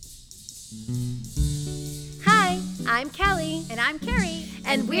Hi, I'm Kelly. And I'm Carrie.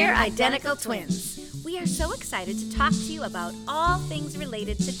 And we're identical twins. We are so excited to talk to you about all things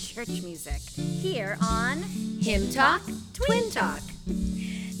related to church music here on Hymn Talk, Twin Talk.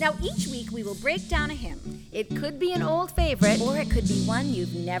 Now, each week we will break down a hymn, It could be an old favorite, or it could be one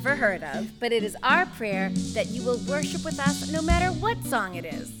you've never heard of. but it is our prayer that you will worship with us no matter what song it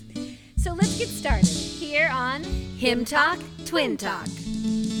is. So let's get started here on Hymn Talk, Twin Talk.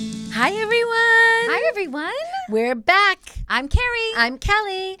 Hi, everyone. Hi, everyone. We're back. I'm Carrie. I'm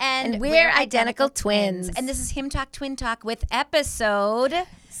Kelly. And we're identical twins. And this is Hymn Talk, Twin Talk with episode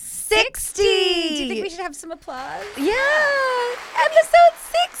 60. Do you think we should have some applause? Yeah, episode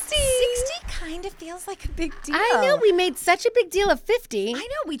 60. 60 kind of feels like a big deal. I know, we made such a big deal of 50. I know,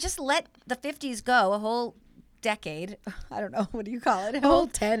 we just let the 50s go, a whole decade. I don't know, what do you call it? A whole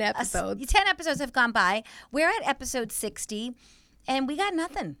 10 episodes. 10 episodes have gone by. We're at episode 60, and we got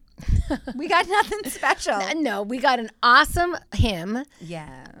nothing. We got nothing special. No, we got an awesome hymn.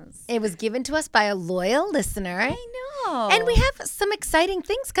 Yes. It was given to us by a loyal listener. I know. And we have some exciting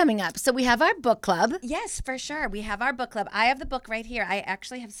things coming up. So we have our book club. Yes, for sure. We have our book club. I have the book right here. I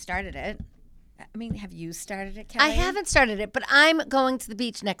actually have started it. I mean, have you started it, Kelly? I haven't started it, but I'm going to the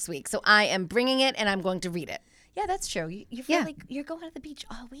beach next week. So I am bringing it and I'm going to read it. Yeah, that's true. You feel like you're going to the beach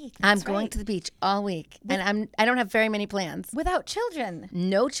all week. I'm going to the beach all week. And I don't have very many plans. Without children.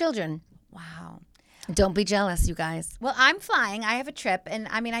 No children. Wow. Don't be jealous, you guys. Well, I'm flying. I have a trip. And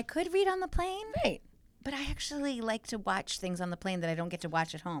I mean, I could read on the plane. Right. But I actually like to watch things on the plane that I don't get to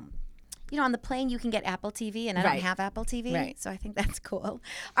watch at home. You know, on the plane, you can get Apple TV, and I don't have Apple TV. Right. So I think that's cool.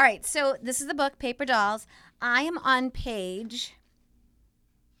 All right. So this is the book, Paper Dolls. I am on page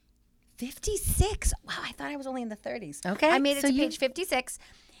 56. Wow, I thought I was only in the 30s. Okay, I made it so to you- page 56.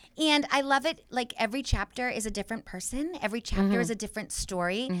 And I love it. Like, every chapter is a different person. Every chapter is a different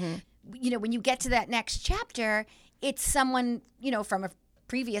story. You know, when you get to that next chapter, it's someone, you know, from a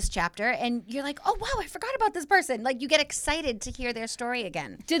previous chapter. And you're like, oh, wow, I forgot about this person. Like, you get excited to hear their story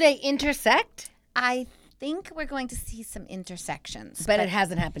again. Do they intersect? I think we're going to see some intersections. But it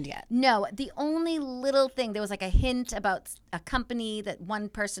hasn't happened yet. No, the only little thing, there was like a hint about a company that one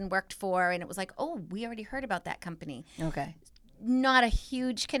person worked for, and it was like, oh, we already heard about that company. Okay. Not a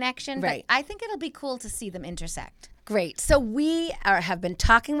huge connection, Right. but I think it'll be cool to see them intersect. Great. So we have been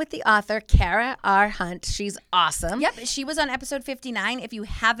talking with the author, Kara R. Hunt. She's awesome. Yep, she was on episode 59. If you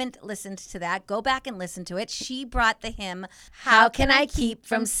haven't listened to that, go back and listen to it. She brought the hymn, How Can I Keep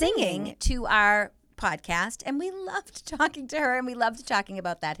From Singing? to our podcast, and we loved talking to her, and we loved talking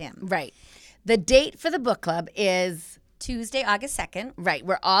about that hymn. Right. The date for the book club is, Tuesday, August 2nd. right,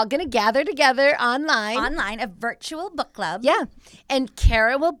 we're all going to gather together online. A virtual book club. Yeah. And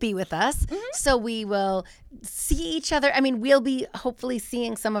Kara will be with us. So we will see each other. I mean, we'll be hopefully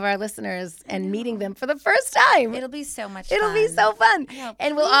seeing some of our listeners and meeting them for the first time. It'll be so much fun. It'll be so fun. know,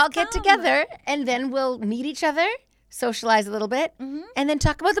 And we'll please all get come. together and then we'll meet each other, socialize a little bit, and then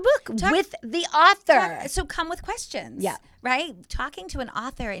talk about the book with the author. So come with questions. Yeah. Right? Talking to an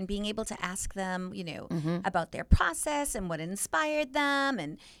author and being able to ask them, you know, about their process and what inspired them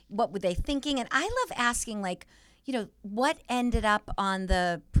and what were they thinking. And I love asking, like, you know, what ended up on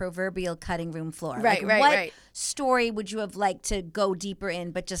the proverbial cutting room floor? Right, like, right, what right. story would you have liked to go deeper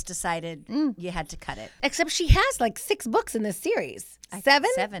in, but just decided you had to cut it? Except she has like 6 books in this series. 7?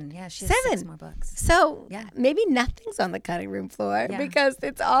 7. Yeah, she has 6 more books. So Yeah. maybe nothing's on the cutting room floor Yeah. because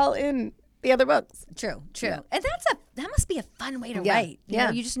it's all in the other books. True. Yeah. And that must be a fun way to Yeah, write. You yeah.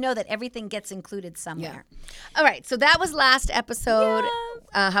 know, you just know that everything gets included somewhere. All right, so that was last episode.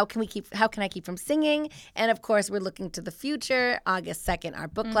 How can I keep from singing? And of course, we're looking to the future. August 2nd, our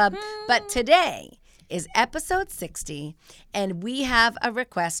book club. But today is episode 60, and we have a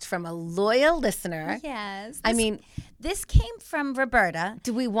request from a loyal listener. Yes. I mean, This came from Roberta.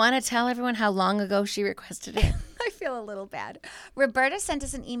 do we want to tell everyone how long ago she requested it? I feel a little bad. Roberta sent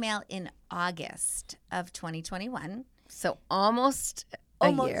us an email in August of 2021. So almost a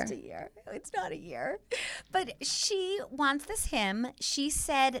year. a year. It's not a year. But she wants this hymn. She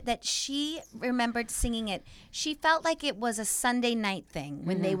said that she remembered singing it. She felt like it was a Sunday night thing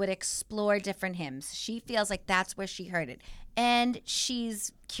when they would explore different hymns. She feels like that's where she heard it. And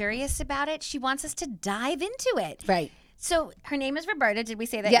she's curious about it. She wants us to dive into it. Right. So her name is Roberta. Did we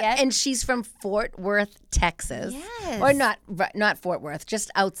say that Yeah, yet? and she's from Fort Worth, Texas. Yes. Or not Fort Worth, just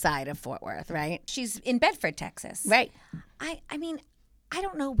outside of Fort Worth, right? She's in Bedford, Texas. Right. I mean, I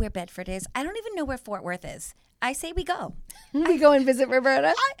don't know where Bedford is. I don't even know where Fort Worth is. I say we go. We go and visit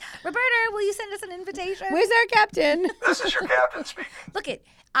Roberta. Roberta, will you send us an invitation? Where's our captain? This is your captain speaking. Look it.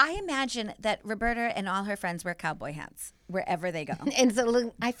 I imagine that Roberta and all her friends wear cowboy hats wherever they go. And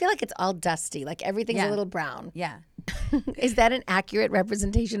so I feel like it's all dusty. Like everything's Yeah. a little brown. Yeah. Is that an accurate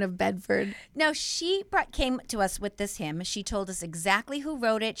representation of Bedford? Now, she came to us with this hymn. She told us exactly who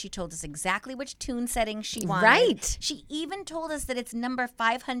wrote it. She told us exactly which tune setting she wanted. Right. She even told us that it's number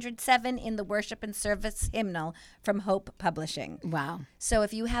 507 in the Worship and Service Hymnal from Hope Publishing. Wow. So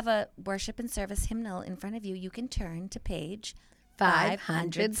if you have a Worship and Service Hymnal in front of you, you can turn to page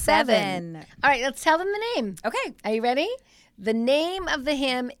 507. All right, let's tell them the name. Okay. Are you ready? The name of the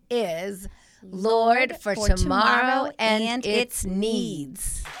hymn is Lord for Tomorrow and Its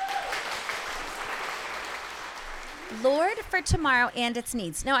Needs. Lord for tomorrow and its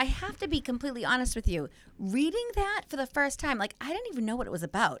needs. Now, I have to be completely honest with you. Reading that for the first time, like, I didn't even know what it was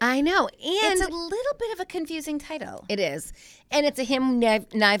about. I know. And It's a little bit of a confusing title. it is. And it's a hymn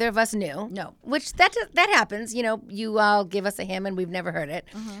neither of us knew. No. Which that happens. You know, you all give us a hymn and we've never heard it.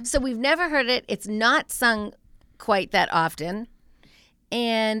 So we've never heard it. It's not sung quite that often.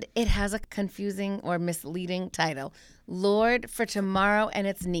 And it has a confusing or misleading title. Lord for Tomorrow and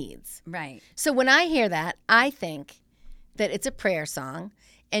Its Needs. Right. So when I hear that, I think that it's a prayer song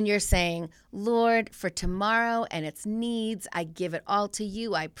and you're saying, Lord, for tomorrow and its needs, I give it all to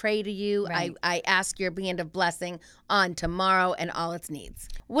you. I pray to you. Right. I ask your hand of blessing on tomorrow and all its needs.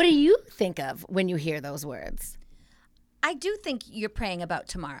 What do you think of when you hear those words? I do think you're praying about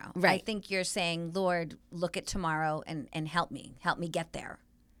tomorrow. I Right. think you're saying, Lord, look at tomorrow and help me get there.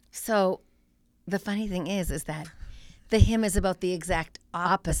 So the funny thing is that the hymn is about the exact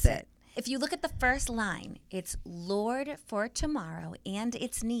opposite. If you look at the first line, it's Lord for tomorrow and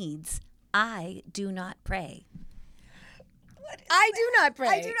its needs, I do not pray. I do not pray.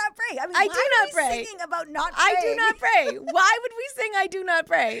 I do not pray. I mean, I why do are not we pray. singing about not I praying? do not pray. Why would we sing I do not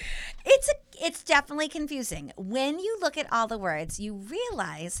pray? It's definitely confusing. When you look at all the words, you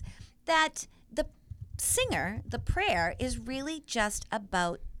realize that the singer, the prayer, is really just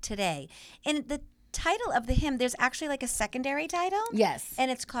about today. And the title of the hymn, there's actually like a secondary title. Yes. And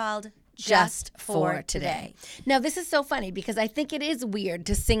it's called Just for Today. Now, this is so funny because I think it is weird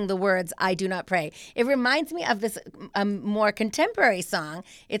to sing the words, I do not pray. It reminds me of this more contemporary song.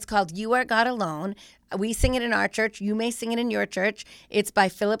 It's called You Are God Alone. We sing it in our church. You may sing it in your church. It's by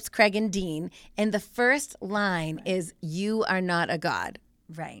Phillips, Craig, and Dean. And the first line is, You are not a God.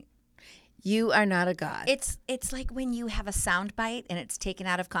 Right. You are not a God. It's like when you have a sound bite and it's taken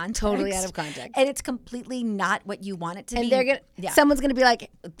out of context. Totally out of context. And it's completely not what you want it to be. And they're gonna. Someone's gonna be like,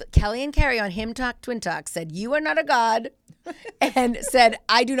 Kelly and Carrie on Hymn Talk Twin Talk said, "You are not a God," and said,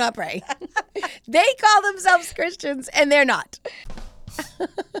 "I do not pray." They call themselves Christians, and they're not.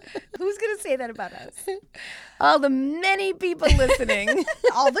 Who's going to say that about us? All the many people listening.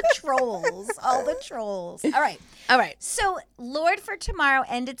 All the trolls. All the trolls. All right. All right. So, Lord for tomorrow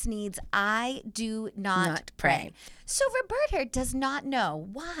and its needs, I do not pray. So, Roberta does not know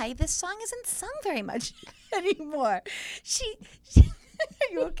why this song isn't sung very much anymore.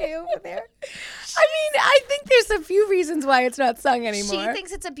 Are you okay over there? I mean, I think there's a few reasons why it's not sung anymore. She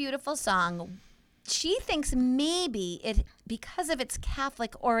thinks it's a beautiful song. She thinks maybe because of its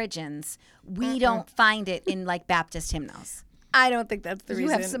Catholic origins, we don't find it in like Baptist hymnals. I don't think that's the reason.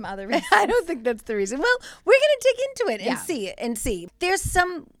 You have some other reasons. I don't think that's the reason. Well, we're going to dig into it Yeah. and see. There's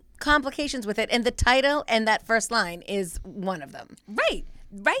some complications with it, and the title and that first line is one of them. Right.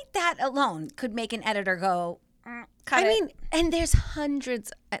 That alone could make an editor go, cut I it. mean, and there's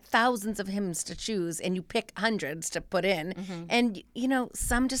hundreds, thousands of hymns to choose, and you pick hundreds to put in. Mm-hmm. And, you know,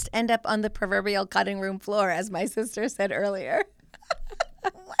 some just end up on the proverbial cutting room floor, as my sister said earlier.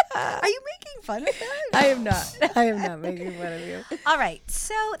 Are you making fun of that? I am not. I am not making fun of you. All right.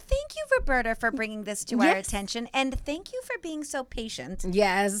 So thank you, Roberta, for bringing this to our Yes. attention. And thank you for being so patient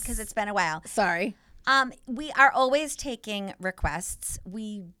Yes. because it's been a while. Sorry. We are always taking requests.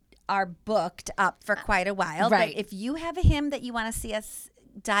 We are booked up for quite a while. Right. But if you have a hymn that you want to see us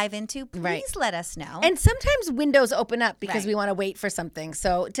dive into, please Right. let us know. And sometimes windows open up because Right. we want to wait for something.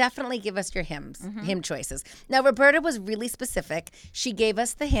 So definitely give us your hymn choices. Now, Roberta was really specific. She gave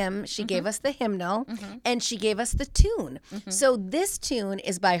us the hymn, she gave us the hymnal, and she gave us the tune. So this tune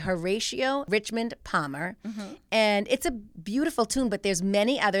is by Horatio Richmond Palmer, and it's a beautiful tune, but there's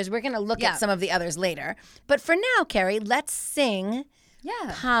many others. We're going to look Yeah. at some of the others later. But for now, Carrie, let's sing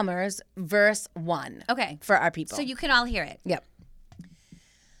Palmer's verse 1 Okay. for our people. So you can all hear it. Yep.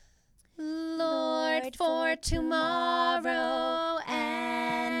 Lord, for tomorrow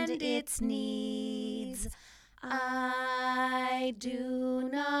and its needs, I do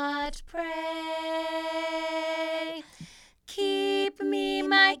not pray. Keep me,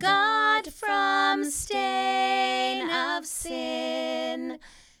 my God, from stain of sin,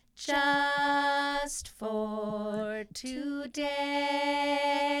 just for today.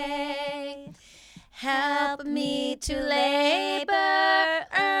 Help me to labor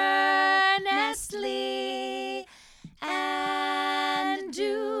earnestly and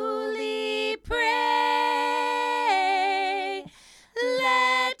duly pray.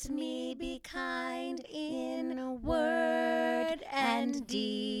 Let me be kind in word and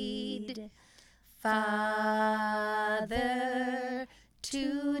deed, Father,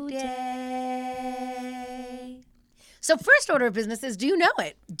 today. So first order of business is, do you know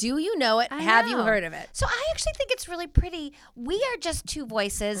it? Do you know it? Have you heard of it? So I actually think it's really pretty. We are just two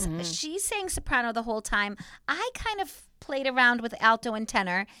voices. She's saying soprano the whole time. I kind of played around with alto and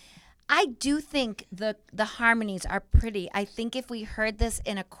tenor. I do think the harmonies are pretty. I think if we heard this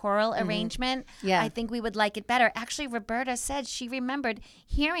in a choral arrangement, Yeah. I think we would like it better. Actually, Roberta said she remembered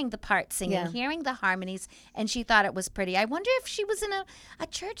hearing the part singing, Yeah. hearing the harmonies, and she thought it was pretty. I wonder if she was in a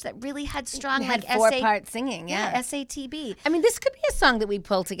church that really had strong, Had like four-part singing, yeah. SATB. I mean, this could be a song that we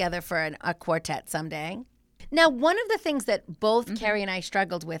pull together for a quartet someday. Now, one of the things that both Carrie and I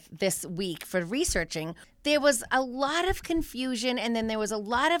struggled with this week for researching, there was a lot of confusion, and then there was a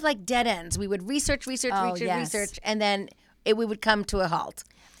lot of like dead ends. We would research, yes. and then we would come to a halt.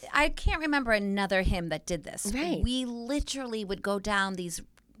 I can't remember another hymn that did this. Right. We literally would go down these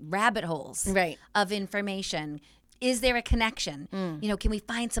rabbit holes Right. of information. Is there a connection? You know, can we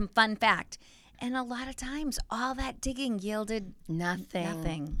find some fun fact? And a lot of times, all that digging yielded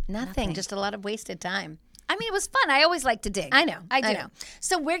Nothing. Nothing. Just a lot of wasted time. I mean, it was fun. I always like to dig. I know. I do. know.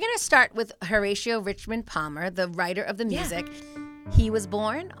 So we're going to start with Horatio Richmond Palmer, the writer of the music. He was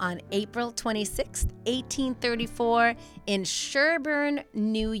born on April 26th, 1834 in Sherborn,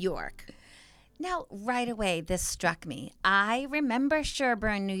 New York. Now, right away, this struck me. I remember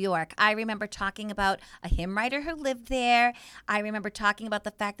Sherborn, New York. I remember talking about a hymn writer who lived there. I remember talking about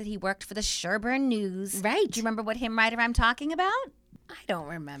the fact that he worked for the Sherborn News. Right. Do you remember what hymn writer I'm talking about? I don't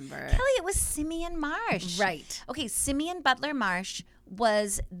remember. Kelly, it was Simeon Marsh. Right. Okay, Simeon Butler Marsh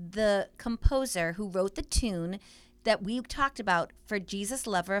was the composer who wrote the tune that we talked about for Jesus,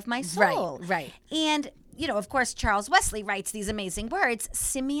 Lover of My Soul. Right. And, you know, of course, Charles Wesley writes these amazing words,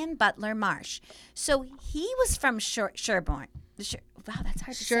 Simeon Butler Marsh. So he was from Sherborn. Wow, that's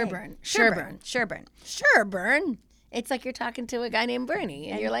hard to Sherborn. say. Sherborn. Sherborn. It's like you're talking to a guy named Bernie,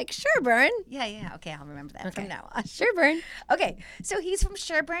 and you're like, Sherborn. Yeah. Okay, I'll remember that from now on. Sherborn. Okay, so he's from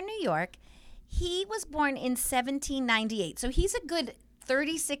Sherborn, New York. He was born in 1798. So he's a good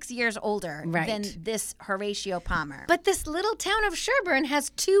 36 years older Right. than this Horatio Palmer. But this little town of Sherborn has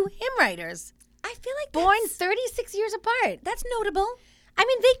two hymn writers, I feel like born that's, 36 years apart. that's notable. I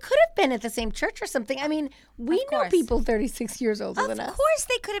mean, they could have been at the same church or something. I mean, we Of know course. people 36 years older than Of us. course,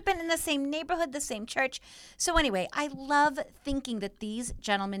 they could have been in the same neighborhood, the same church. So anyway, I love thinking that these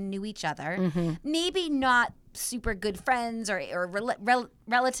gentlemen knew each other. Mm-hmm. Maybe not super good friends or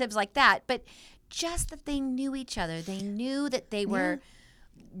relatives like that, but just that they knew each other. They knew that they were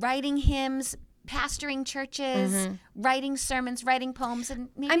writing hymns, pastoring churches, writing sermons, writing poems, and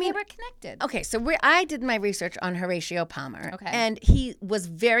maybe they were connected. Okay, so I did my research on Horatio Palmer. Okay. And he was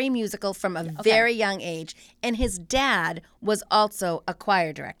very musical from a very young age. And his dad was also a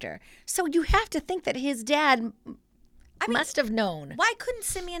choir director. So you have to think that his dad must have known. Why couldn't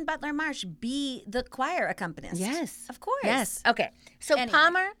Simeon Butler Marsh be the choir accompanist? Yes. Of course. Yes. Okay. So Anyway.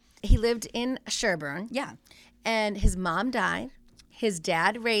 Palmer, he lived in Sherborn. Yeah. And his mom died. His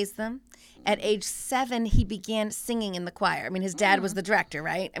dad raised them. At age 7, he began singing in the choir. I mean, his dad was the director,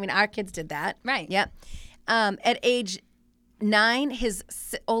 right? I mean, our kids did that. Right. Yep. At age 9, his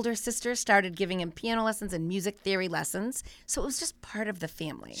older sister started giving him piano lessons and music theory lessons. So it was just part of the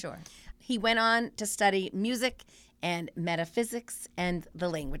family. Sure. He went on to study music and metaphysics and the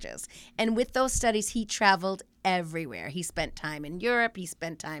languages. And with those studies, he traveled everywhere. He spent time in Europe. He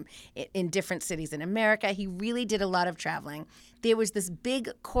spent time in different cities in America. He really did a lot of traveling. There was this big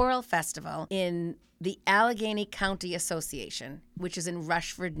choral festival in the Allegheny County Association, which is in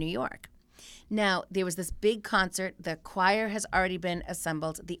Rushford, New York. Now, there was this big concert. The choir has already been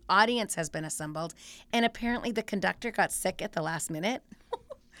assembled. The audience has been assembled. And apparently the conductor got sick at the last minute.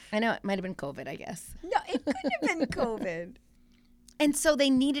 I know, it might have been COVID, I guess. No, it could have been COVID. And so they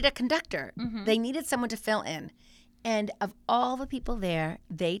needed a conductor. They needed someone to fill in. And of all the people there,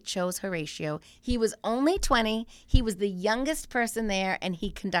 they chose Horatio. He was only 20. He was the youngest person there, and he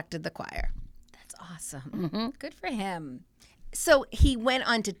conducted the choir. That's awesome. Good for him. So he went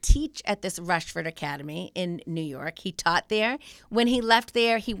on to teach at this Rushford Academy in New York. He taught there. When he left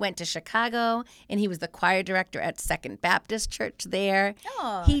there, he went to Chicago, and he was the choir director at Second Baptist Church there.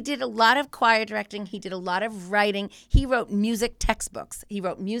 Oh. He did a lot of choir directing. He did a lot of writing. He wrote music textbooks.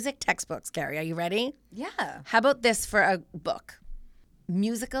 Carrie. Are you ready? Yeah. How about this for a book?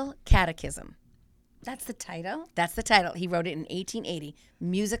 Musical Catechism. That's the title? That's the title. He wrote it in 1880.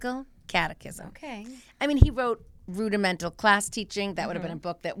 Musical Catechism. Okay. I mean, he wrote Rudimental Class Teaching. That would have been a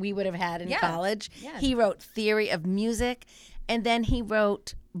book that we would have had in college. Yeah. He wrote Theory of Music, and then he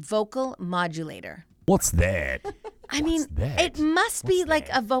wrote Vocal Modulator. What's that? I mean, that? it must be like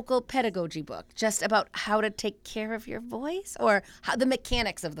a vocal pedagogy book, just about how to take care of your voice or how the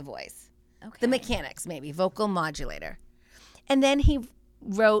mechanics of the voice. Okay. The mechanics, maybe. Vocal Modulator. And then he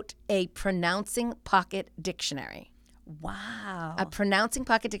wrote a pronouncing pocket dictionary. Wow. A pronouncing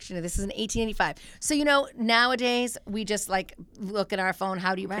pocket dictionary. This is in 1885. So, you know, nowadays we just like look at our phone.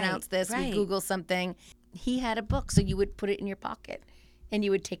 How do you pronounce this? We right. Google something. He had a book, so you would put it in your pocket and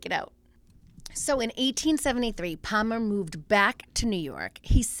you would take it out. So in 1873, Palmer moved back to New York.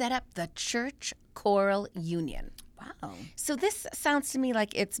 He set up the Church Choral Union. Wow. So this sounds to me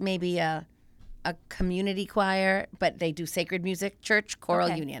like it's maybe a community choir, but they do sacred music. Church Choral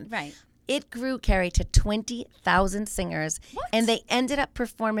Okay, Union. right. It grew, Carrie, to 20,000 singers, and they ended up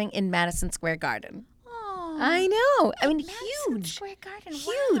performing in Madison Square Garden. Oh. I know. I mean, Madison huge. Square Garden.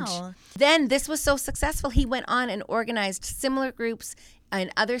 Huge. Wow. Then this was so successful, he went on and organized similar groups in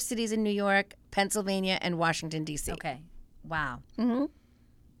other cities in New York, Pennsylvania, and Washington, D.C. Okay. Wow.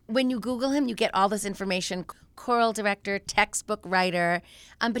 When you Google him, you get all this information. Choral director, textbook writer,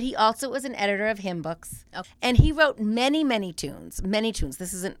 but he also was an editor of hymn books. Okay. And he wrote many tunes.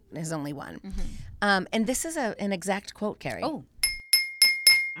 This isn't his only one. And this is an exact quote, Carrie. Oh.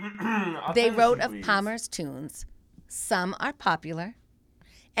 They wrote of Palmer's tunes, some are popular,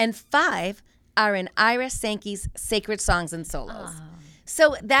 and 5 are in Ira Sankey's sacred songs and solos.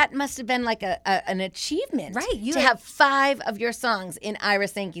 So that must have been like an achievement, Right, you to have- have 5 of your songs in Ira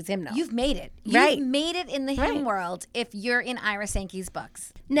Sankey's hymnal. You've made it. Right. You've made it in the hymn Right. world if you're in Ira Sankey's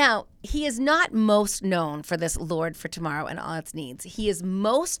books. Now, he is not most known for this Lord for Tomorrow and All Its Needs. He is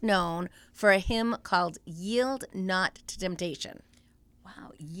most known for a hymn called Yield Not to Temptation.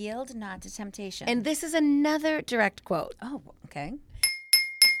 Wow. Yield not to temptation. And this is another direct quote. oh, okay.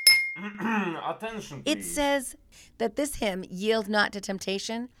 Attention, It says that this hymn, Yield Not to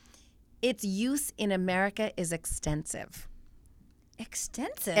Temptation, its use in America is extensive.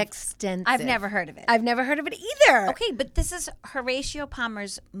 Extensive. Extensive. I've never heard of it. I've never heard of it either. Okay, but this is Horatio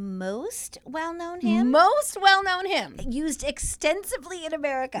Palmer's most well-known hymn, Most well-known hymn. used extensively in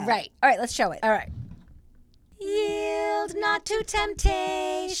America. Right. All right, let's show it. All right. Yield not to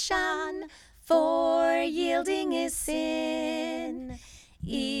temptation, for yielding is sin.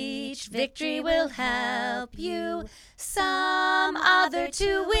 Each victory will help you some other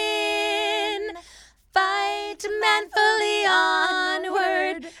to win. Fight manfully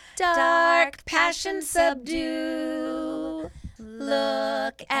onward, dark passions subdue.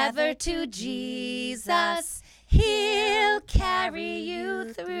 Look ever to Jesus, he'll carry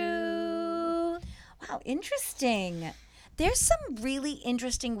you through. Wow, interesting. There's some really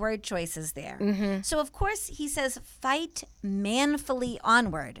interesting word choices there. So, of course, he says, fight manfully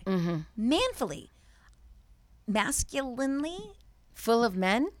onward. Manfully. Masculinely, Full of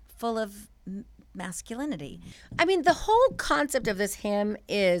men? full of masculinity. I mean, the whole concept of this hymn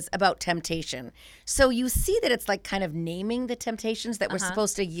is about temptation. So you see that it's like kind of naming the temptations that we're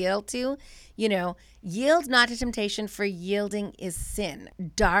supposed to yield to. You know, yield not to temptation, for yielding is sin.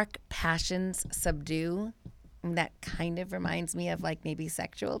 Dark passions subdue. And that kind of reminds me of like maybe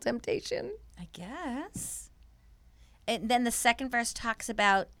sexual temptation. I guess. And then the second verse talks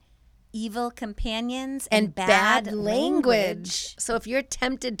about evil companions and bad language. So if you're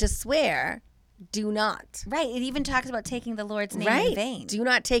tempted to swear, do not. Right. It even talks about taking the Lord's name Right. in vain. Do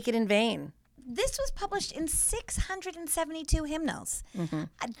not take it in vain. This was published in 672 hymnals.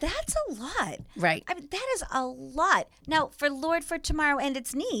 That's a lot. Right. I mean, that is a lot. Now, for Lord for Tomorrow and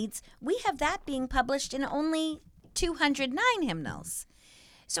Its Needs, we have that being published in only 209 hymnals.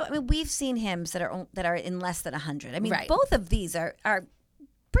 So, I mean, we've seen hymns that are in less than 100. I mean, Right. both of these are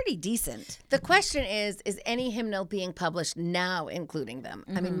pretty decent. The question is any hymnal being published now including them?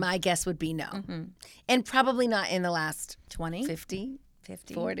 I mean, my guess would be no. And probably not in the last 20, 50,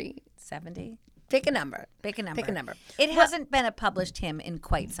 50, 40. 70. Pick a number. Pick a number. Pick a number. It hasn't been a published hymn in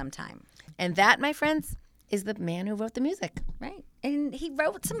quite some time. And that, my friends, is the man who wrote the music. Right. And he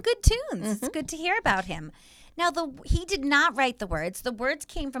wrote some good tunes. It's good to hear about him. Now, he did not write the words. The words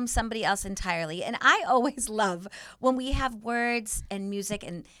came from somebody else entirely. And I always love when we have words and music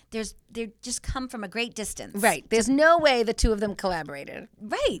and they just come from a great distance. Right. There's no way the two of them collaborated.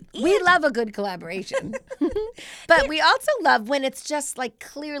 Right. We love a good collaboration. But we also love when it's just like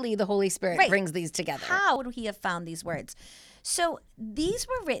clearly the Holy Spirit brings these together. How would he have found these words? So these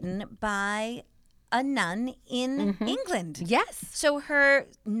were written by a nun in England. Yes. So her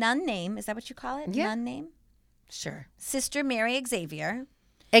nun name, is that what you call it? Yeah. Nun name? Sure. Sister Mary Xavier.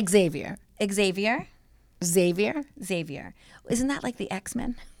 Xavier. Xavier. Xavier. Isn't that like the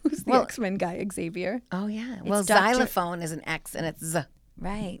X-Men? Who's the X-Men guy? Xavier. Oh, yeah. Well, Dr. xylophone is an X and it's Z.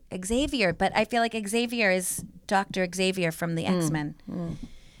 Right. Xavier. But I feel like Xavier is Dr. Xavier from the X-Men.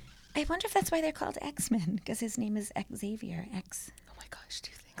 I wonder if that's why they're called X-Men, because his name is Xavier. X. Oh, my gosh.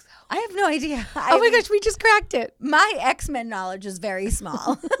 Do you think so? I have no idea. Oh, my gosh. We just cracked it. My X-Men knowledge is very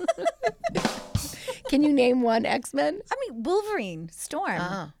small. Can you name one X-Men? I mean, Wolverine, Storm.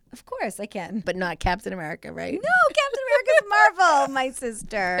 Oh. Of course I can. But not Captain America, right? No, Captain America's Marvel, my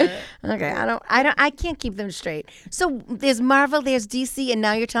sister. Okay, I can't keep them straight. So there's Marvel, there's DC, and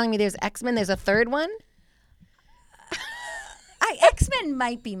now you're telling me there's X-Men, there's a third one? X-Men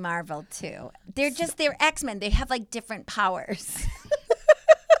might be Marvel too. They're X-Men. They have like different powers.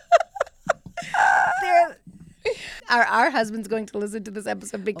 Our husband's going to listen to this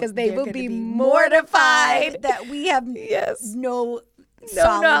episode because they They're will gonna be mortified mortified. that we have no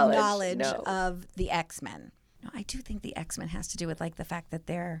solid knowledge of the X-Men. No, I do think the X-Men has to do with like the fact that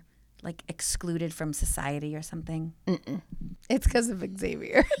they're like excluded from society or something. It's because of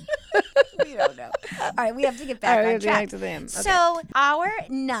Xavier. We don't know. All right, we have to get back on track. To them. Okay. So our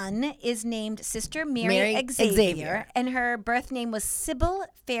nun is named Sister Mary Xavier, and her birth name was Sybil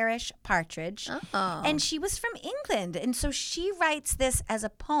Farish Partridge. Oh. And she was from England, and so she writes this as a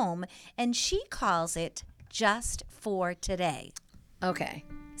poem, and she calls it Just for Today. Okay.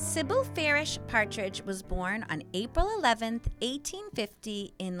 Sybil Farish Partridge was born on April 11th,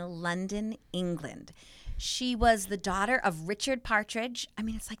 1850 in London, England. She was the daughter of Richard Partridge. I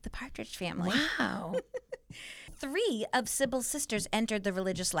mean, it's like the Partridge family. Wow. 3 of Sybil's sisters entered the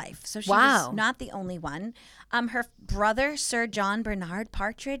religious life, so she Wow. was not the only one. Her brother, Sir John Bernard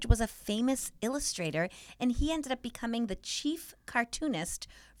Partridge, was a famous illustrator, and he ended up becoming the chief cartoonist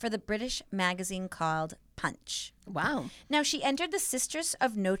for the British magazine called Punch. Wow. Now, she entered the Sisters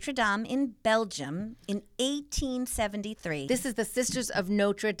of Notre Dame in Belgium in 1873. This is the Sisters of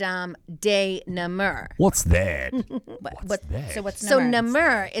Notre Dame de Namur. What's that? So what's So Namur?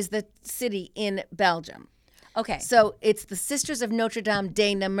 Namur is the city in Belgium. Okay. So it's the Sisters of Notre Dame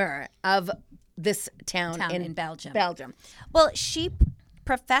de Namur of this town in Belgium. Belgium. Well, she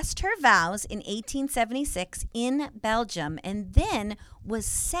professed her vows in 1876 in Belgium and then was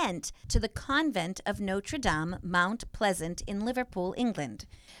sent to the convent of Notre Dame, Mount Pleasant in Liverpool, England.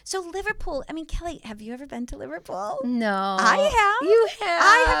 So Liverpool, I mean, Kelly, have you ever been to Liverpool? No. I have. You have.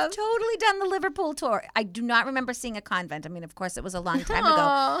 I have totally done the Liverpool tour. I do not remember seeing a convent. I mean, of course, it was a long time ago.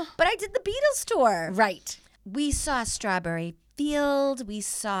 Aw. But I did the Beatles tour. Right. We saw Strawberry Field. We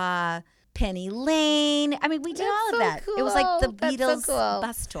saw Penny Lane. I mean, we did all of that. It was like the That's so Beatles cool.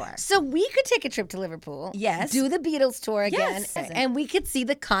 bus tour. So we could take a trip to Liverpool. Yes. Do the Beatles tour again. Yes. And we could see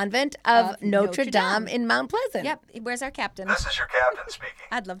the convent of Notre Dame in Mount Pleasant. Yep. Where's our captain? This is your captain speaking.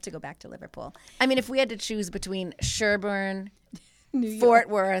 I'd love to go back to Liverpool. I mean, if we had to choose between Sherborne, Fort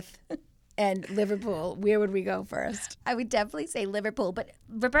Worth, and Liverpool, where would we go first? I would definitely say Liverpool. But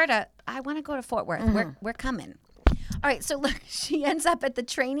Roberta, I want to go to Fort Worth. We're coming. All right, so look, she ends up at the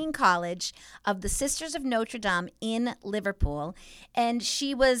training college of the Sisters of Notre Dame in Liverpool, and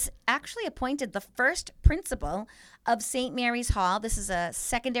she was actually appointed the first principal of St. Mary's Hall. This is a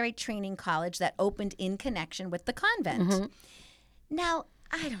secondary training college that opened in connection with the convent. Now,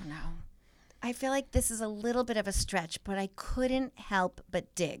 I don't know. I feel like this is a little bit of a stretch, but I couldn't help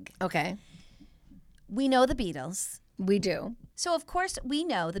but dig. Okay. We know the Beatles. We do. So, of course, we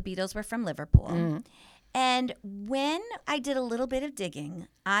know the Beatles were from Liverpool. And when I did a little bit of digging,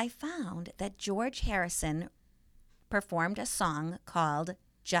 I found that George Harrison performed a song called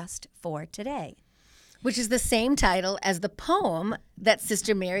Just for Today. Which is the same title as the poem that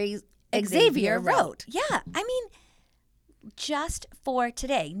Sister Mary Xavier wrote. Yeah, I mean, Just for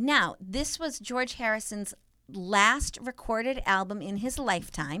Today. Now, this was George Harrison's last recorded album in his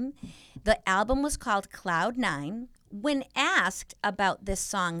lifetime. The album was called Cloud 9. When asked about this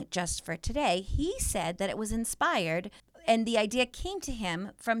song, Just for Today, he said that it was inspired and the idea came to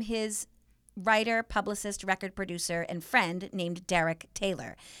him from his writer, publicist, record producer, and friend named Derek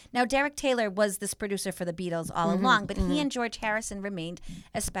Taylor. Now, Derek Taylor was this producer for the Beatles all along, but he and George Harrison remained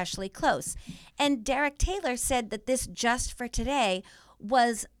especially close. And Derek Taylor said that this Just for Today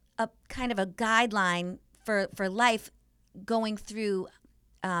was a kind of a guideline for life going through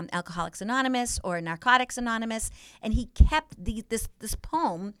Alcoholics Anonymous or Narcotics Anonymous, and he kept this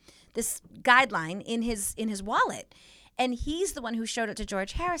poem, this guideline in his wallet. And he's the one who showed it to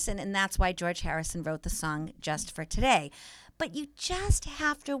George Harrison, and that's why George Harrison wrote the song Just for Today. But you just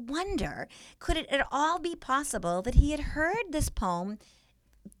have to wonder, could it at all be possible that he had heard this poem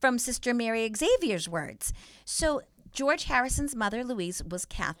from Sister Mary Xavier's words? So George Harrison's mother, Louise, was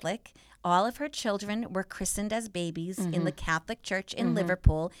Catholic. All of her children were christened as babies in the Catholic Church in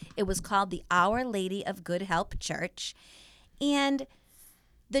Liverpool. It was called the Our Lady of Good Help Church. And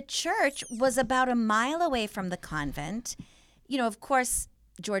the church was about a mile away from the convent. You know, of course,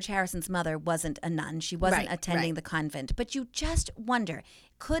 George Harrison's mother wasn't a nun. She wasn't attending the convent. But you just wonder,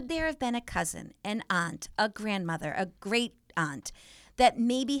 could there have been a cousin, an aunt, a grandmother, a great aunt that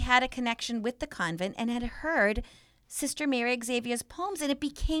maybe had a connection with the convent and had heard Sister Mary Xavier's poems, and it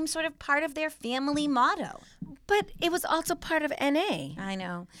became sort of part of their family motto? But it was also part of NA. I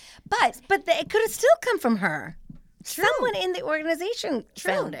know. But it could have still come from her. Someone in the organization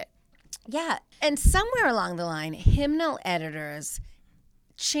found it. Yeah. And somewhere along the line, hymnal editors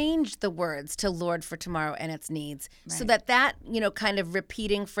changed the words to Lord for tomorrow and its needs so that kind of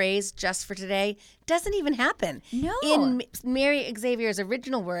repeating phrase, just for today, doesn't even happen. No. In Mary Xavier's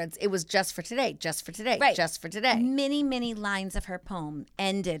original words, it was just for today, just for today, just for today. Many, many lines of her poem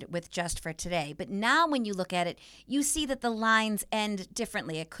ended with just for today. But now when you look at it, you see that the lines end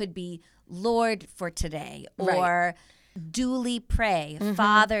differently. It could be Lord for today or duly pray,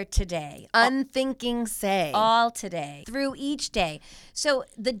 Father today, unthinking say, all today, through each day. So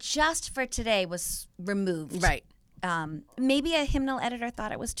the just for today was removed. Right. Maybe a hymnal editor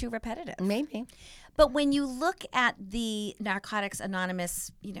thought it was too repetitive. Maybe. But when you look at the Narcotics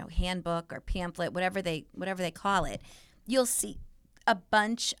Anonymous, handbook or pamphlet, whatever they call it, you'll see a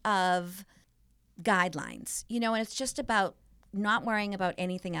bunch of guidelines, and it's just about not worrying about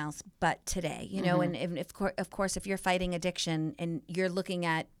anything else but today, and if, of course, if you're fighting addiction and you're looking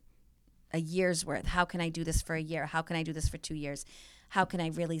at a year's worth, how can I do this for a year? How can I do this for 2 years? How can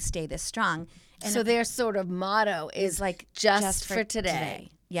I really stay this strong? And so their sort of motto is like just for today.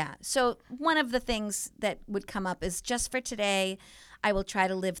 Yeah. So one of the things that would come up is just for today, I will try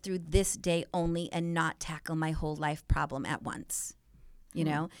to live through this day only and not tackle my whole life problem at once.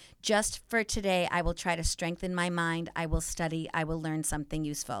 Just for today, I will try to strengthen my mind. I will study. I will learn something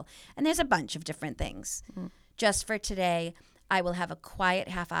useful. And there's a bunch of different things. Just for today, I will have a quiet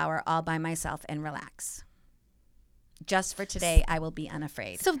half hour all by myself and relax. Just for today, I will be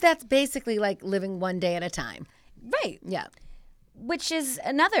unafraid. So that's basically like living one day at a time. Right. Yeah. Which is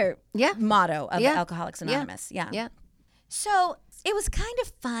another motto of Alcoholics Anonymous. Yeah. So it was kind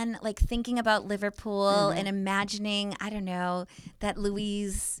of fun, like thinking about Liverpool and imagining, I don't know, that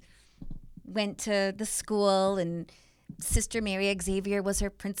Louise went to the school and Sister Mary Xavier was her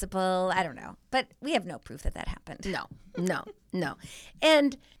principal. I don't know. But we have no proof that happened. No.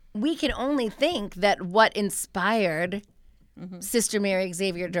 And we can only think that what inspired Sister Mary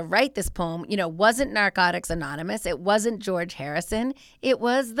Xavier to write this poem, wasn't Narcotics Anonymous. It wasn't George Harrison. It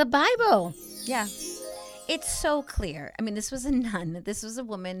was the Bible. Yeah. It's so clear. I mean, this was a nun. This was a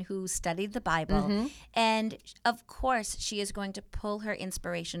woman who studied the Bible. And of course, she is going to pull her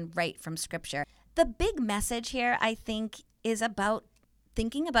inspiration right from Scripture. The big message here, I think, is about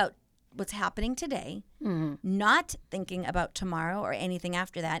thinking about what's happening today, not thinking about tomorrow or anything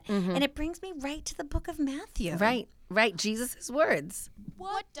after that. And it brings me right to the book of Matthew. Right. Jesus' words.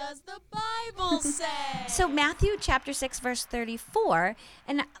 What does the Bible say? So Matthew chapter 6, verse 34,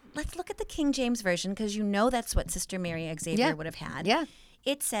 and let's look at the King James Version because that's what Sister Mary Xavier would have had. Yeah.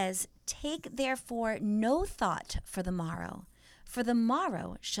 It says, "Take therefore no thought for the morrow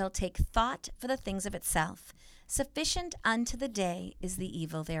shall take thought for the things of itself. Sufficient unto the day is the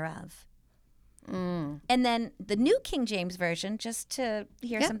evil thereof." And then the New King James Version, just to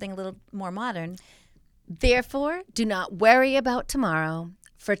hear something a little more modern. "Therefore, do not worry about tomorrow,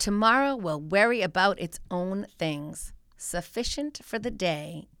 for tomorrow will worry about its own things. Sufficient for the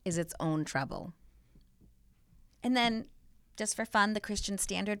day is its own trouble." And then, just for fun, the Christian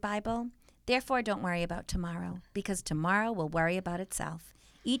Standard Bible. "Therefore, don't worry about tomorrow, because tomorrow will worry about itself.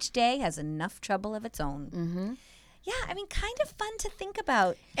 Each day has enough trouble of its own." Yeah, I mean, kind of fun to think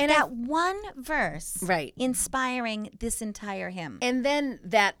about. And that one verse Right. inspiring this entire hymn. And then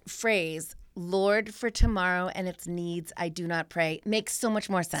that phrase, Lord, for tomorrow and its needs, I do not pray makes so much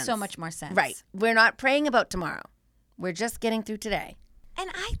more sense. So much more sense. Right. We're not praying about tomorrow. We're just getting through today. And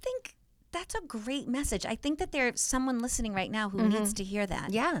I think that's a great message. I think that there's someone listening right now who needs to hear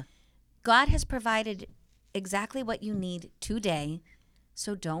that. Yeah. God has provided exactly what you need today,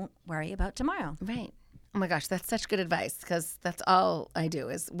 so don't worry about tomorrow. Right. Oh my gosh, that's such good advice because that's all I do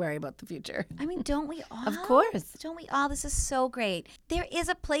is worry about the future. I mean, don't we all? Of course. Don't we all? This is so great. There is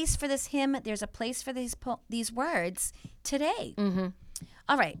a place for this hymn. There's a place for these words today. Mm-hmm.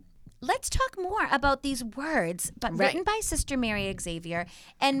 All right. Let's talk more about these words, but Right. written by Sister Mary Xavier,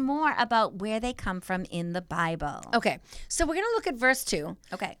 and more about where they come from in the Bible. Okay, so we're going to look at verse 2.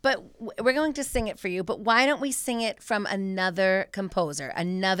 Okay. But we're going to sing it for you. But why don't we sing it from another composer,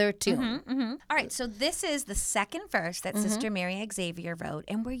 another tune? All right, so this is the second verse that Sister Mary Xavier wrote,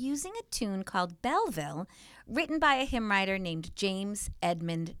 and we're using a tune called Belleville, written by a hymn writer named James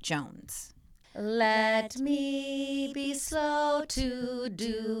Edmund Jones. Let me be slow to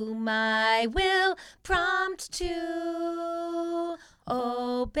do my will, prompt to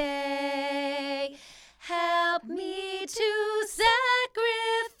obey. Help me to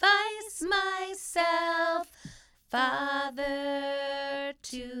sacrifice myself, Father,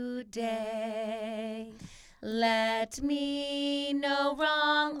 today. Let me no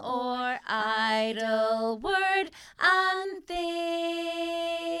wrong or idle word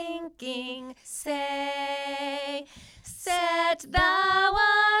unthinking say. Set thou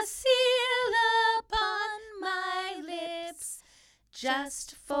a seal upon my lips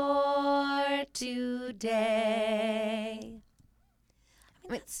just for today. I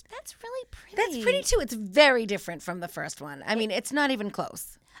mean, that's really pretty. That's pretty too. It's very different from the first one. I mean, it's not even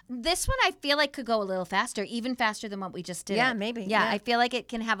close. This one I feel like could go a little faster, even faster than what we just did. Yeah, maybe. Yeah, Yeah. I feel like it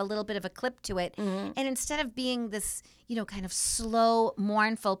can have a little bit of a clip to it. And instead of being this, kind of slow,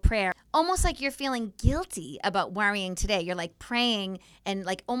 mournful prayer, almost like you're feeling guilty about worrying today. You're like praying and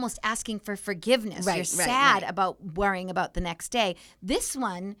like almost asking for forgiveness. Right, You're right, sad right. about worrying about the next day. This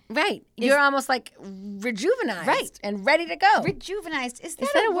one, Right. You're almost like rejuvenized Right. and ready to go. rejuvenized. Is that,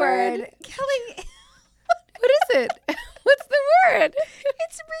 that a word? Kelly, What is it? What's the word?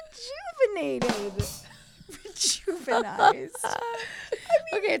 it's rejuvenated. Rejuvenized.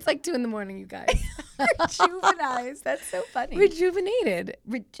 Okay, it's like 2 a.m, you guys. Rejuvenized. That's so funny. Rejuvenated.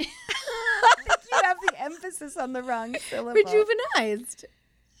 I think you have the emphasis on the wrong syllable. Rejuvenized.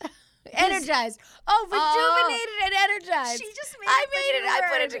 Energized. Oh, rejuvenated and energized. She just made I up a made it. new I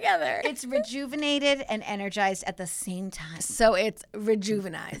put it word. together. It's rejuvenated and energized at the same time. So it's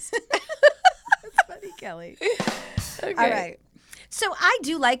rejuvenized. That's funny, Kelly. Okay. All right. So I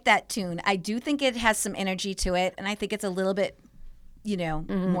do like that tune. I do think it has some energy to it, and I think it's a little bit,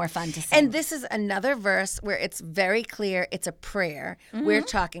 more fun to sing. And this is another verse where it's very clear it's a prayer. We're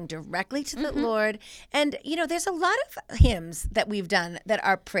talking directly to the Lord. And there's a lot of hymns that we've done that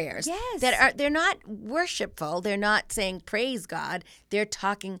are prayers. Yes. They're not worshipful. They're not saying praise God. They're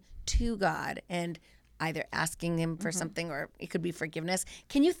talking to God and either asking him for something or it could be forgiveness.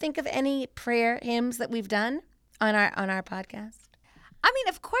 Can you think of any prayer hymns that we've done on our podcast? I mean,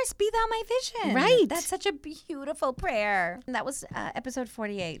 of course, Be Thou My Vision. Right. That's such a beautiful prayer. And that was episode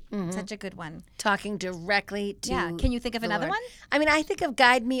 48. Such a good one. Talking directly to Yeah. Can you think of the another Lord. one? I mean, I think of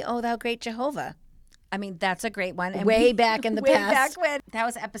Guide Me, O Thou Great Jehovah. I mean, that's a great one. And Way back in the way past. back when. That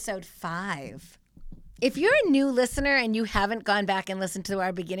was episode 5. If you're a new listener and you haven't gone back and listened to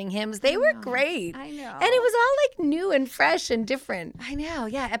our beginning hymns, they were great. I know. And it was all like new and fresh and different. I know.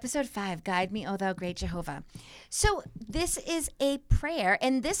 Yeah. Episode 5, Guide Me, O Thou Great Jehovah. So this is a prayer,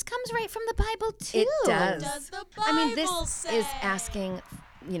 and this comes right from the Bible, too. It does. Does the I mean, this Bible is say? asking,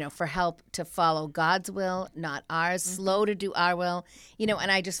 for help to follow God's will, not ours, slow to do our will. And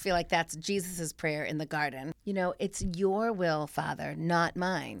I just feel like that's Jesus's prayer in the garden. It's your will, Father, not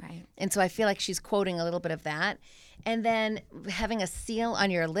mine. Right. And so I feel like she's quoting a little bit of that. And then having a seal on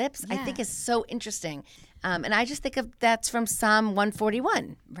your lips, I think is so interesting. And I just think of that's from Psalm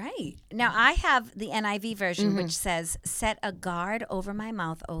 141. Right. Now, I have the NIV version, which says, Set a guard over my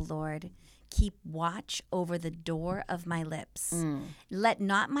mouth, O Lord. Keep watch over the door of my lips. Let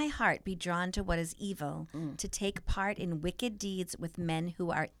not my heart be drawn to what is evil, to take part in wicked deeds with men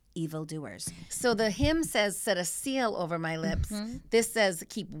who are evildoers. So the hymn says, set a seal over my lips. This says,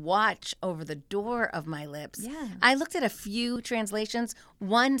 keep watch over the door of my lips. Yeah. I looked at a few translations.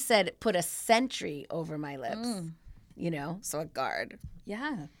 One said, put a sentry over my lips. So a guard.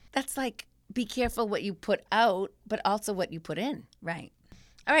 Yeah. That's like, be careful what you put out, but also what you put in. Right.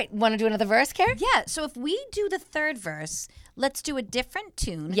 All right, want to do another verse, Karen? Yeah, so if we do the third verse, let's do a different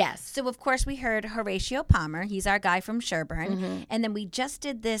tune. Yes. So, of course, we heard Horatio Palmer. He's our guy from Sherburne. And then we just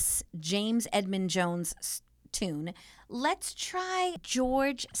did this James Edmund Jones tune. Let's try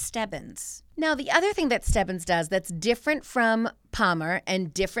George Stebbins. Now, the other thing that Stebbins does that's different from Palmer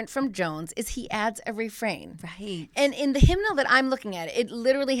and different from Jones is he adds a refrain. Right. And in the hymnal that I'm looking at, it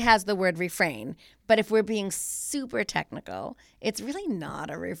literally has the word refrain. But if we're being super technical, it's really not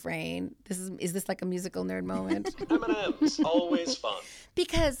a refrain. Is this like a musical nerd moment? M&M's, always fun.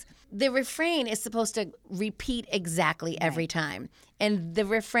 Because the refrain is supposed to repeat exactly every time. And the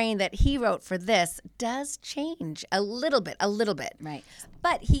refrain that he wrote for this does change a little bit. Right.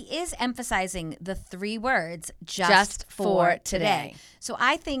 But he is emphasizing the three words, just Just for for today. So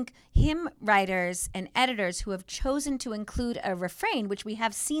I think hymn writers and editors who have chosen to include a refrain, which we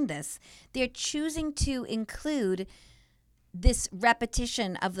have seen this, they're choosing to include this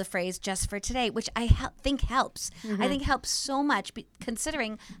repetition of the phrase just for today, which I think helps. I think helps so much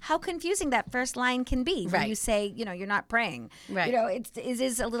considering how confusing that first line can be when Right. you say, you're not praying. Right. It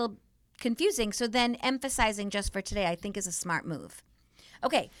is a little confusing. So then emphasizing just for today, I think is a smart move.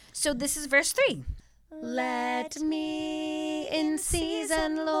 Okay, so this is verse 3. Let me in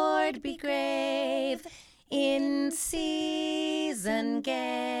season, Lord, be grave, in season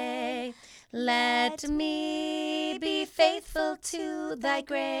gay. Let me be faithful to thy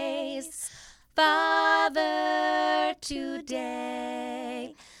grace, Father,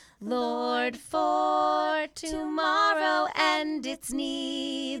 today. Lord, for tomorrow and its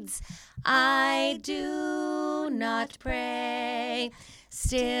needs, I do not pray.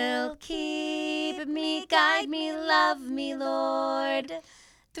 Still keep me, guide me, love me, Lord,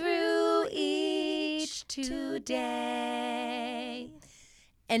 through each today.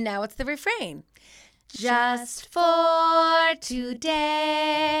 And now it's the refrain. Just for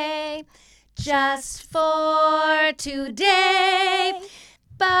today, just for today,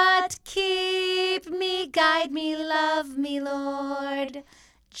 but keep me, guide me, love me, Lord,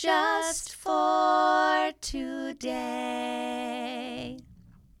 just for today.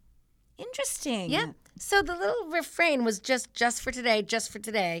 Interesting. Yeah. So the little refrain was just for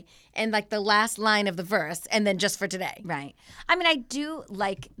today, and like the last line of the verse, and then just for today. Right. I mean, I do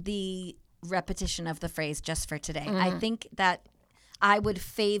like the repetition of the phrase just for today. I think that I would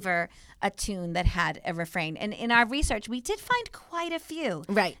favor a tune that had a refrain. And in our research, we did find quite a few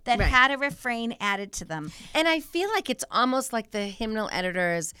Right, that right. had a refrain added to them. And I feel like it's almost like the hymnal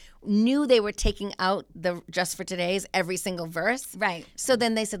editors knew they were taking out the just for today's every single verse. Right. So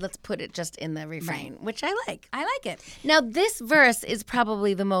then they said, let's put it just in the refrain, which I like. I like it. Now, this verse is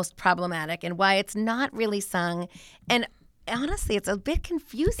probably the most problematic and why it's not really sung. And honestly, it's a bit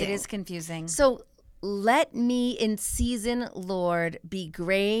confusing. It is confusing. So, let me in season, Lord, be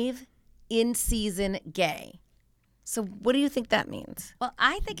grave, in season, gay. So, what do you think that means? Well,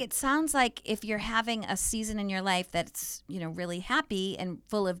 I think it sounds like if you're having a season in your life that's, really happy and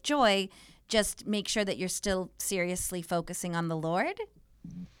full of joy, just make sure that you're still seriously focusing on the Lord.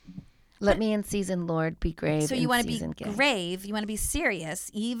 Let me in season, Lord, be grave. So in you want to be season, gay. grave, you want to be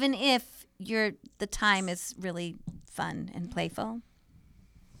serious, even if the time is really fun and playful.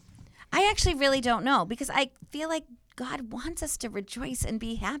 I actually really don't know because I feel like God wants us to rejoice and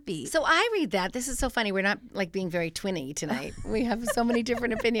be happy. So I read that. This is so funny. We're not like being very twinny tonight. We have so many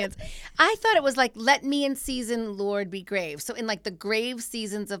different opinions. I thought it was like, let me in season, Lord, be grave. So in like the grave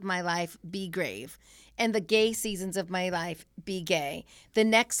seasons of my life, be grave. And the gay seasons of my life, be gay. The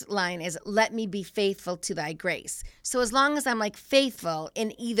next line is, let me be faithful to thy grace. So as long as I'm like faithful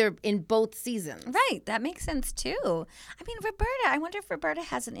in both seasons. Right, that makes sense too. I mean, I wonder if Roberta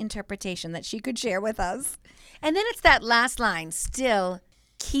has an interpretation that she could share with us. And then it's that last line, still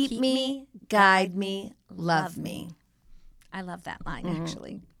keep me, guide me, love me. I love that line,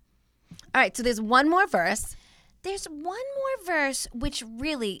 actually. All right, so there's one more verse. There's one more verse which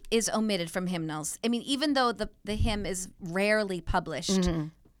really is omitted from hymnals. I mean, even though the hymn is rarely published,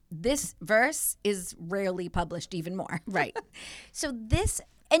 this verse is rarely published even more. Right. So this,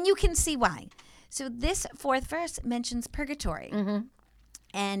 and you can see why. So this fourth verse mentions purgatory.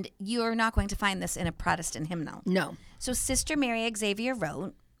 And you're not going to find this in a Protestant hymnal. No. So Sister Mary Xavier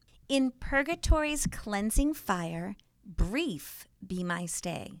wrote, "In purgatory's cleansing fire, brief be my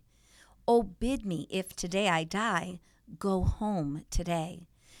stay. Oh, bid me, if today I die, go home today.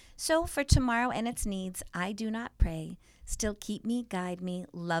 So for tomorrow and its needs, I do not pray. Still keep me, guide me,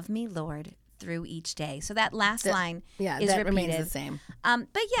 love me, Lord, through each day." So that last line is that repeated. remains the same.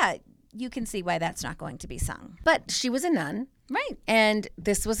 But yeah, you can see why that's not going to be sung. But she was a nun. Right. And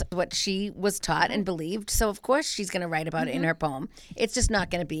this was what she was taught and believed. So, of course, she's going to write about it in her poem. It's just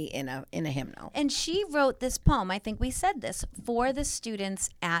not going to be in a hymnal. And she wrote this poem, I think we said this, for the students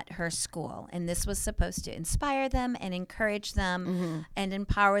at her school. And this was supposed to inspire them and encourage them and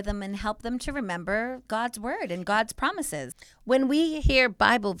empower them and help them to remember God's word and God's promises. When we hear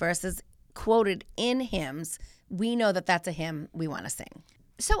Bible verses quoted in hymns, we know that that's a hymn we want to sing.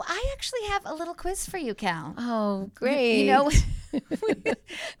 So I actually have a little quiz for you, Cal. Oh, great. You know,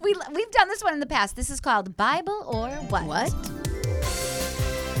 we've done this one in the past. This is called Bible or What? What?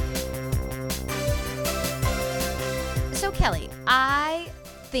 So, Kelly, I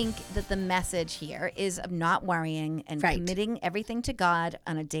think that the message here is of not worrying and Right. committing everything to God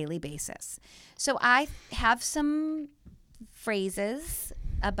on a daily basis. So I have some phrases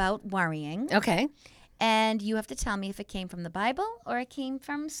about worrying, Okay. and you have to tell me if it came from the Bible or it came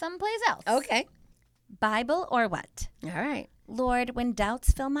from someplace else. Okay. Bible or what? All right. Lord, when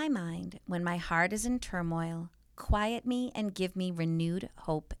doubts fill my mind, when my heart is in turmoil, quiet me and give me renewed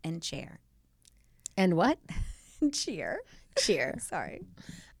hope and cheer. And what? Cheer? Cheer. Sorry.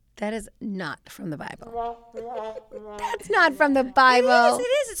 That is not from the Bible. That's not from the Bible. It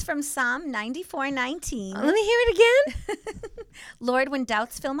is. It's from Psalm 94:19. Let me hear it again. Lord, when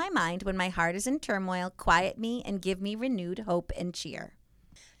doubts fill my mind, when my heart is in turmoil, quiet me and give me renewed hope and cheer.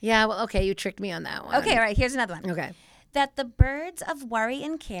 Yeah, well, okay, you tricked me on that one. Okay, all right, here's another one. Okay. That the birds of worry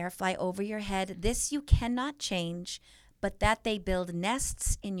and care fly over your head, this you cannot change, but that they build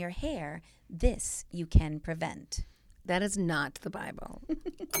nests in your hair, this you can prevent. That is not the Bible.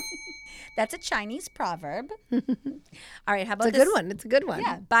 That's a Chinese proverb. All right, how about It's a this? good one. It's a good one.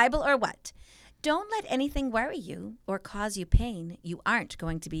 Yeah, Bible or what? Don't let anything worry you or cause you pain. You aren't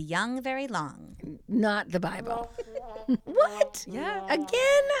going to be young very long. Not the Bible. What? Yeah.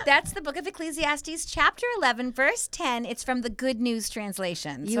 Again? That's the book of Ecclesiastes, chapter 11, verse 10. It's from the Good News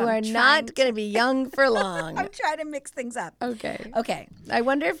translation. You are not going to be young for long. I'm trying to mix things up. Okay. Okay. I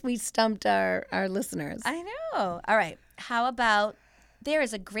wonder if we stumped our listeners. I know. All right. How about there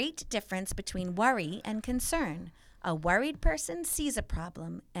is a great difference between worry and concern. A worried person sees a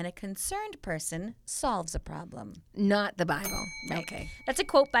problem, and a concerned person solves a problem. Not the Bible. Right. Okay. That's a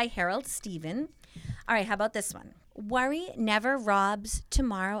quote by Harold Stephen. All right, how about this one? Worry never robs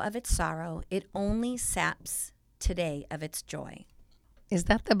tomorrow of its sorrow. It only saps today of its joy. Is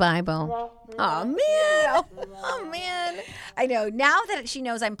that the Bible? Oh, man. Oh, man. I know. Now that she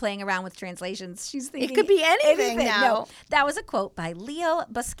knows I'm playing around with translations, she's thinking... It could be anything now. No, that was a quote by Leo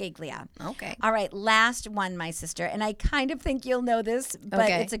Buscaglia. Okay. All right, last one, my sister. And I kind of think you'll know this, but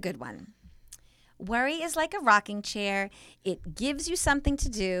Okay. it's a good one. Worry is like a rocking chair. It gives you something to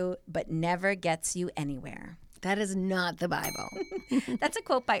do, but never gets you anywhere. That is not the Bible. That's a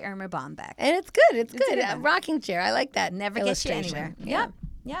quote by Irma Bombeck. And it's good. It's good. good A one. rocking chair. I like that. Never gets you illustration. anywhere.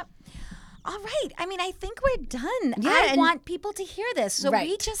 Yeah. Yep. All right. I mean, I think we're done. Yeah, I and- want people to hear this. So we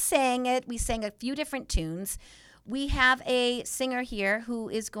Right. just sang it. We sang a few different tunes. We have a singer here who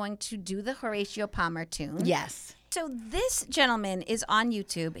is going to do the Horatio Palmer tune. Yes. So this gentleman is on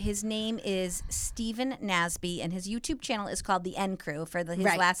YouTube. His name is Stephen Nasby, and his YouTube channel is called The N Crew for his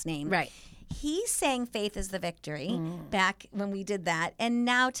Right. last name. Right. He sang Faith is the Victory back when we did that. And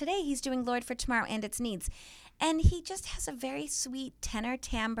now today he's doing Lord for Tomorrow and Its Needs. And he just has a very sweet tenor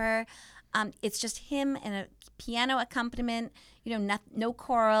timbre. It's just him and a piano accompaniment, no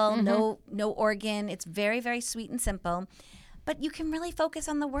choral, no organ. It's very, very sweet and simple. But you can really focus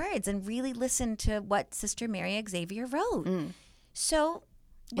on the words and really listen to what Sister Mary Xavier wrote. So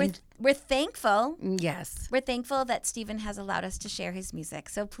we're thankful. Yes. We're thankful that Stephen has allowed us to share his music.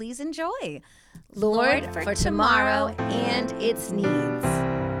 So please enjoy. Lord for tomorrow and its needs.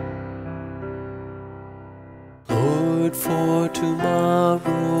 Lord, for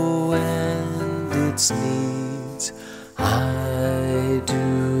tomorrow and its needs, I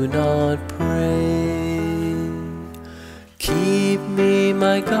do not pray. Keep me,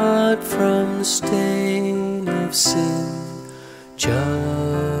 my God, from stain of sin,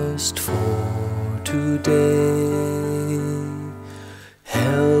 just for today.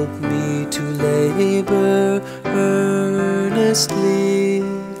 Help me to labor earnestly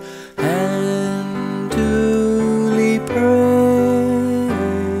and duly pray.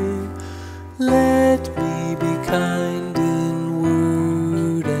 Let me be kind in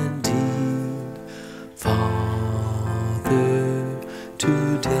word and deed, Father,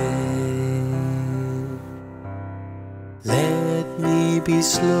 today. Let me be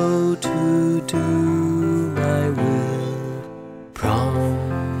slow to do my will,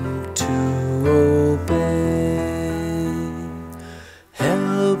 prompt to obey.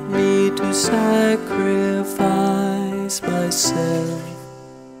 Help me to sacrifice myself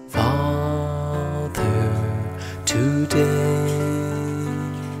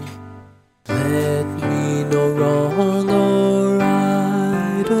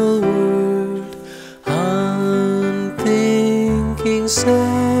being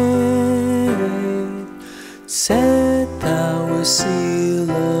saved. Set thou a seal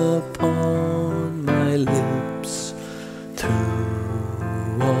upon my lips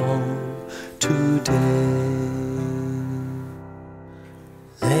through all today.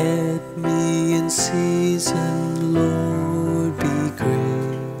 Let me in season, Lord, be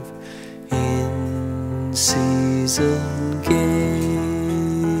grave, in season gay.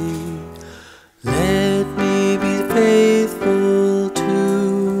 Let me be faithful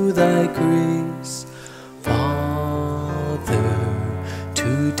to thy grace, Father,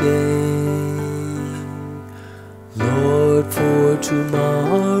 today. Lord, for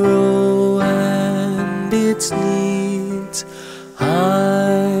tomorrow and its needs,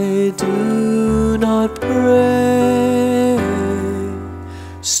 I do not pray.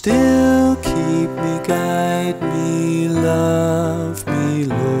 Still keep me, guide me, love me,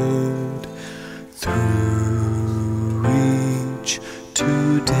 Lord, through each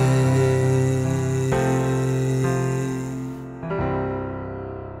today.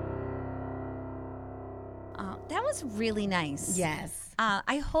 Oh, that was really nice. Yes.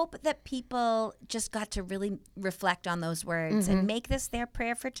 I hope that people just got to really reflect on those words and make this their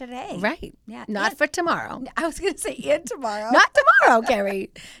prayer for today. Right. Yeah. Not and- for tomorrow. I was going to say and tomorrow. Not tomorrow,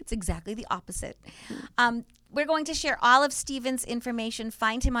 Carrie. It's exactly the opposite. We're going to share all of Stephen's information.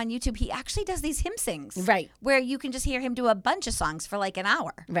 Find him on YouTube. He actually does these hymn sings. Right. Where you can just hear him do a bunch of songs for like an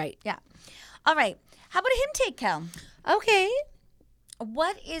hour. Right. Yeah. All right. How about a hymn take, Kel? Okay.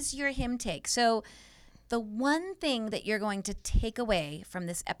 What is your hymn take? So, the one thing that you're going to take away from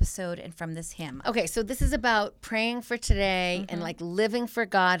this episode and from this hymn. Okay, so this is about praying for today and like living for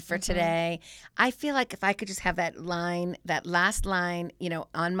God for today. I feel like if I could just have that line, that last line, you know,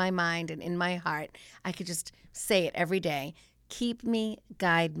 on my mind and in my heart, I could just say it every day. Keep me,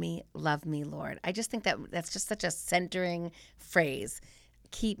 guide me, love me, Lord. I just think that that's just such a centering phrase.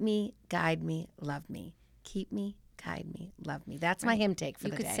 Keep me, guide me, love me. Keep me, guide me, love me. That's my hymn take for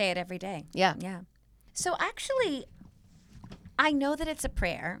You the could day. say it every day. Yeah. Yeah. So actually, I know that it's a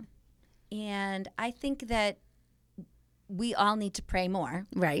prayer, and I think that we all need to pray more.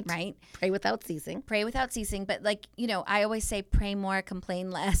 Right. Right? Pray without ceasing. Pray without ceasing. But like, you know, I always say pray more, complain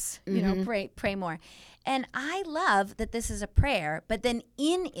less. You know, pray more. And I love that this is a prayer, but then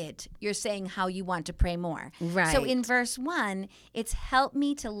in it, you're saying how you want to pray more. So Right. in verse 1, it's help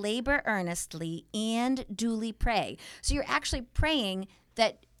me to labor earnestly and duly pray. So you're actually praying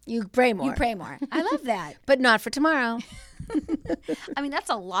that You pray more. you pray more. I love that. But not for tomorrow. I mean, that's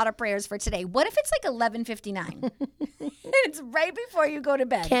a lot of prayers for today. What if it's like 11:59? It's right before you go to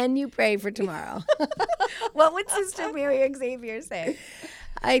bed. Can you pray for tomorrow? What would Sister Mary Xavier say?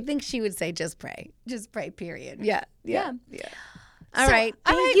 I think she would say just pray. Just pray, period. Yeah. All So, right.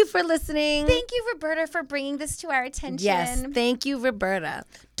 all Thank right. you for listening. Thank you, Roberta, for bringing this to our attention. Yes. Thank you, Roberta.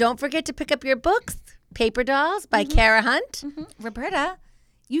 Don't forget to pick up your books, Paper Dolls by Kara Hunt. Roberta,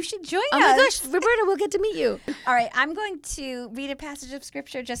 you should join Oh us. my gosh, Roberta, we'll get to meet you. All right, I'm going to read a passage of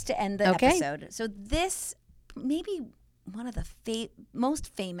scripture just to end the Okay. episode. So this may be one of the most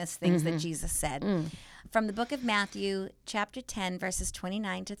famous things that Jesus said from the book of Matthew, chapter 10, verses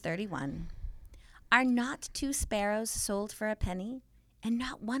 29 to 31. Are not 2 sparrows sold for a penny? And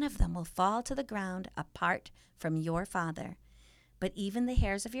not one of them will fall to the ground apart from your Father. But even the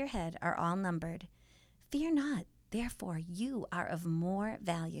hairs of your head are all numbered. Fear not, therefore you are of more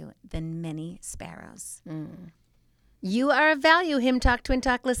value than many sparrows. You are of value, Hymn Talk, Twin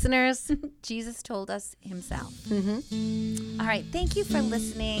Talk listeners. Jesus told us himself. All right, thank you for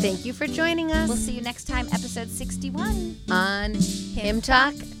listening. Thank you for joining us We'll see you next time, episode 61. on Hymn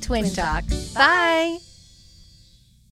Talk, Twin Talk. Bye.